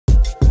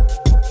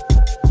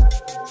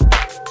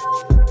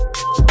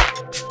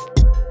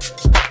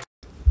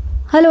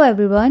Hello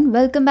everyone,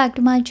 welcome back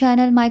to my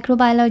channel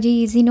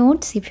Microbiology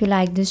Easynotes. If you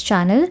like this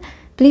channel,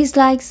 please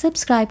like,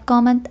 subscribe,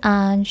 comment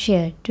and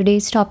share.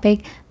 Today's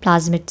topic,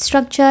 plasmid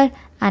structure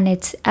and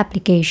its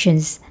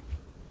applications.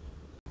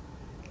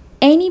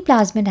 Any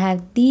plasmid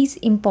have these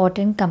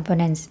important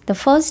components. The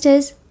first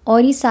is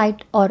ORI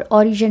site or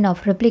origin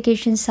of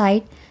replication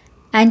site,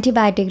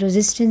 antibiotic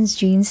resistance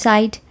gene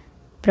site,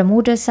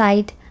 promoter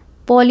site,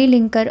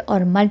 polylinker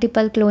or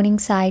multiple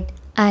cloning site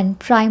and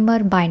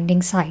primer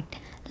binding site.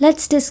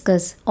 Let's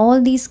discuss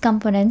all these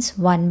components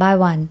one by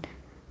one.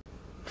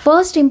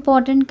 First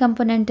important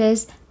component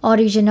is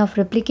origin of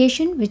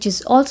replication, which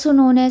is also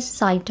known as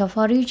site of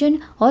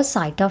origin or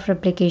site of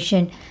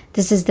replication.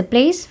 This is the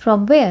place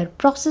from where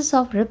process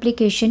of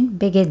replication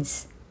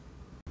begins.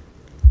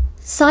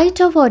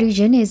 Site of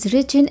origin is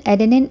rich in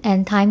adenine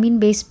and thymine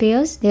base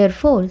pairs.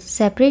 Therefore,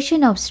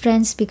 separation of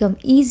strands become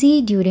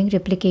easy during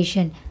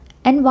replication.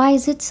 And why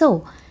is it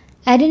so?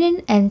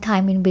 Adenine and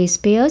thymine base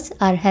pairs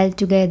are held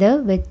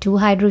together with 2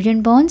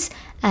 hydrogen bonds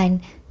and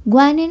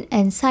guanine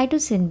and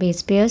cytosine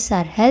base pairs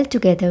are held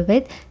together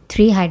with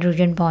 3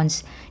 hydrogen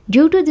bonds.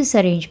 Due to this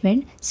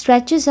arrangement,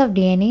 stretches of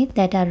DNA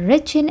that are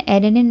rich in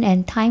adenine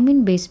and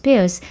thymine base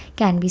pairs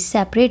can be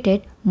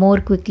separated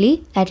more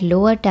quickly at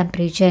lower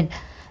temperature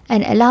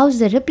and allows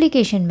the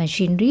replication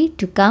machinery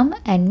to come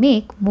and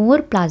make more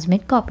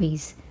plasmid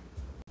copies.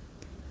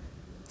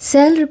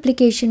 Cell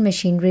replication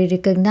machinery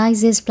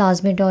recognizes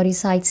plasmid ORI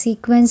site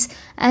sequence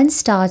and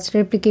starts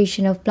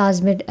replication of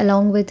plasmid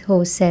along with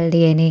host cell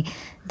DNA.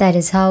 That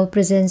is how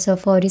presence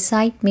of ORI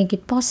site make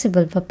it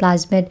possible for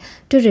plasmid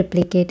to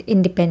replicate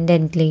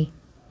independently.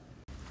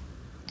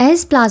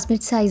 As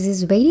plasmid size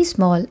is very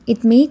small,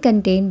 it may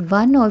contain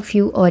one or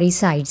few ORI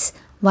sites,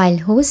 while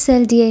host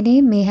cell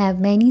DNA may have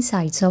many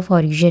sites of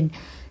origin.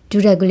 To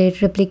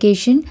regulate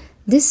replication,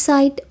 this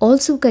site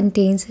also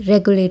contains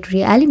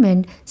regulatory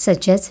elements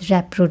such as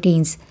Rep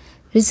proteins.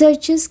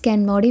 Researchers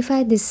can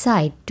modify this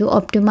site to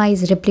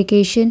optimize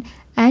replication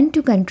and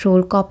to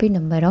control copy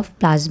number of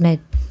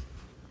plasmid.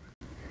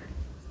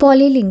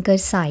 Polylinker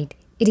site.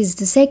 It is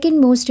the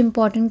second most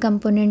important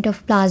component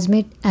of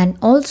plasmid and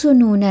also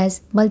known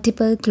as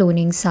multiple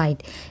cloning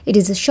site. It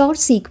is a short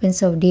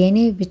sequence of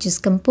DNA which is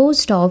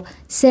composed of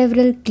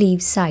several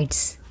cleave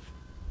sites.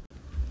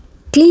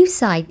 Cleave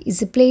site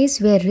is a place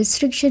where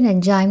restriction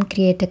enzyme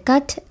create a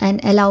cut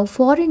and allow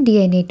foreign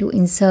DNA to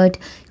insert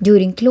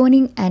during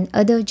cloning and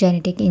other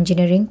genetic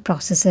engineering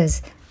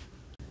processes.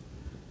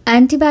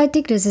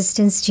 Antibiotic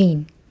resistance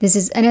gene. This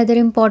is another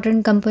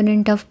important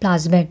component of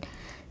plasmid.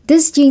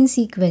 This gene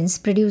sequence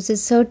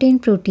produces certain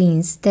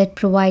proteins that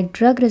provide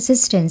drug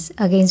resistance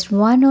against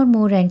one or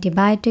more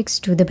antibiotics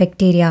to the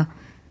bacteria.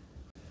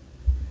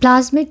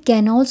 Plasmid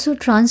can also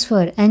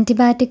transfer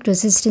antibiotic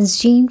resistance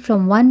gene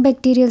from one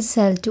bacterial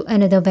cell to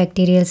another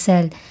bacterial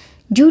cell.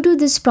 Due to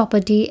this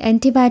property,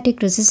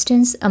 antibiotic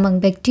resistance among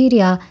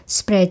bacteria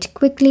spread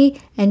quickly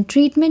and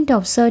treatment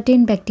of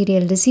certain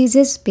bacterial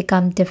diseases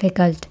become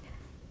difficult.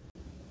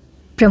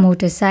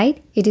 Promoter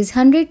site. It is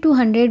 100 to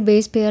 100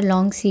 base pair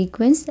long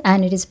sequence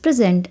and it is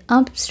present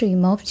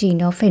upstream of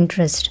gene of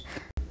interest.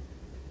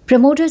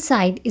 Promoter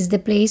site is the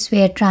place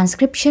where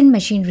transcription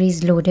machinery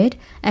is loaded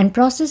and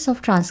process of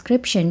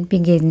transcription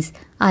begins.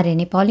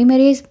 RNA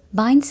polymerase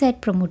binds at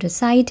promoter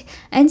site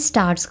and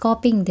starts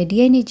copying the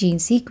DNA gene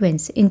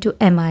sequence into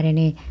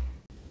mRNA.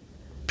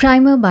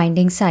 Primer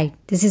binding site.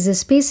 This is a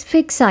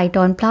specific site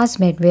on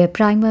plasmid where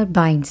primer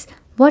binds.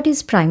 What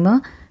is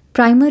primer?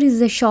 Primer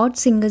is a short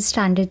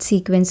single-stranded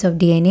sequence of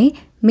DNA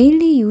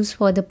mainly used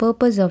for the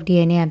purpose of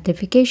DNA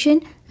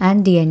amplification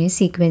and DNA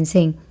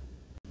sequencing.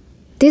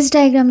 This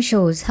diagram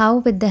shows how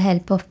with the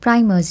help of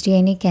primers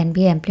DNA can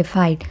be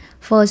amplified.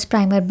 First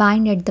primer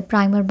bind at the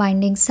primer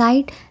binding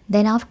site,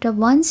 then after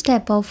one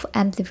step of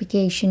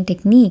amplification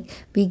technique,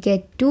 we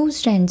get 2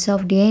 strands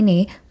of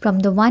DNA from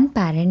the one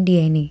parent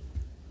DNA.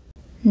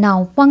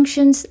 Now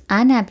functions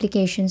and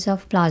applications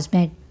of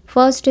plasmid.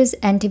 First is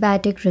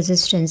antibiotic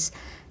resistance.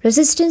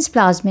 Resistance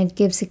plasmid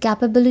gives a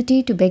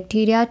capability to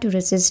bacteria to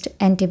resist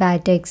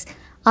antibiotics.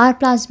 Our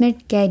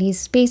plasmid carries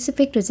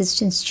specific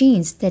resistance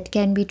genes that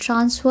can be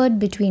transferred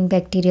between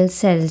bacterial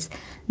cells.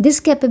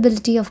 This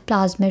capability of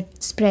plasmid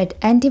spread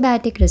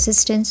antibiotic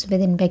resistance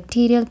within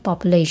bacterial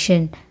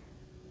population.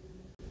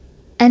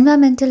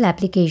 Environmental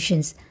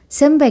applications.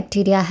 Some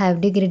bacteria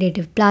have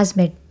degradative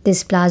plasmid.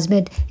 This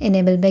plasmid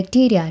enables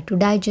bacteria to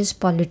digest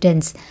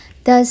pollutants.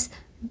 Thus,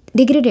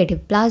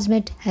 degradative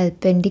plasmid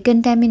help in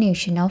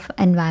decontamination of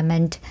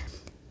environment.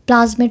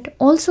 Plasmid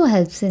also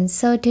helps in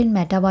certain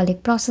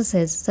metabolic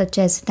processes such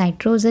as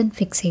nitrogen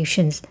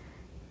fixations.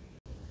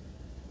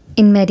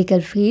 In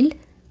medical field,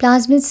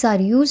 plasmids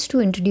are used to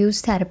introduce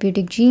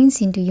therapeutic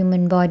genes into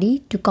human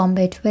body to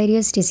combat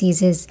various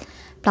diseases.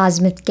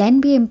 Plasmid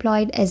can be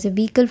employed as a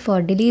vehicle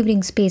for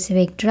delivering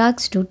specific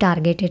drugs to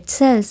targeted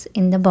cells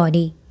in the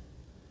body.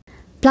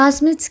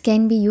 Plasmids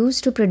can be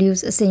used to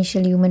produce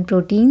essential human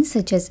proteins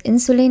such as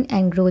insulin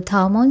and growth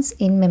hormones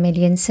in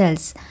mammalian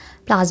cells.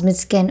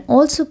 Plasmids can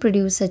also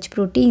produce such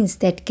proteins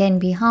that can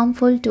be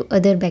harmful to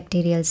other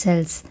bacterial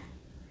cells.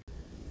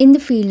 In the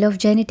field of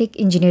genetic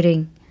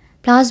engineering,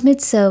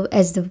 plasmids serve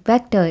as the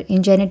vector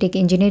in genetic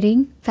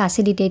engineering,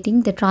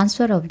 facilitating the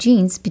transfer of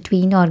genes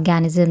between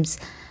organisms.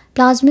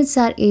 Plasmids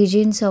are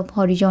agents of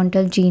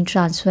horizontal gene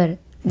transfer.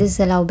 This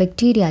allows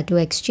bacteria to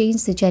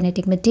exchange the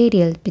genetic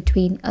material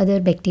between other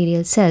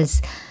bacterial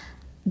cells.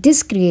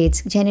 This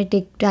creates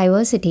genetic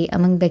diversity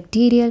among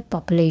bacterial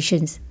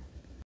populations.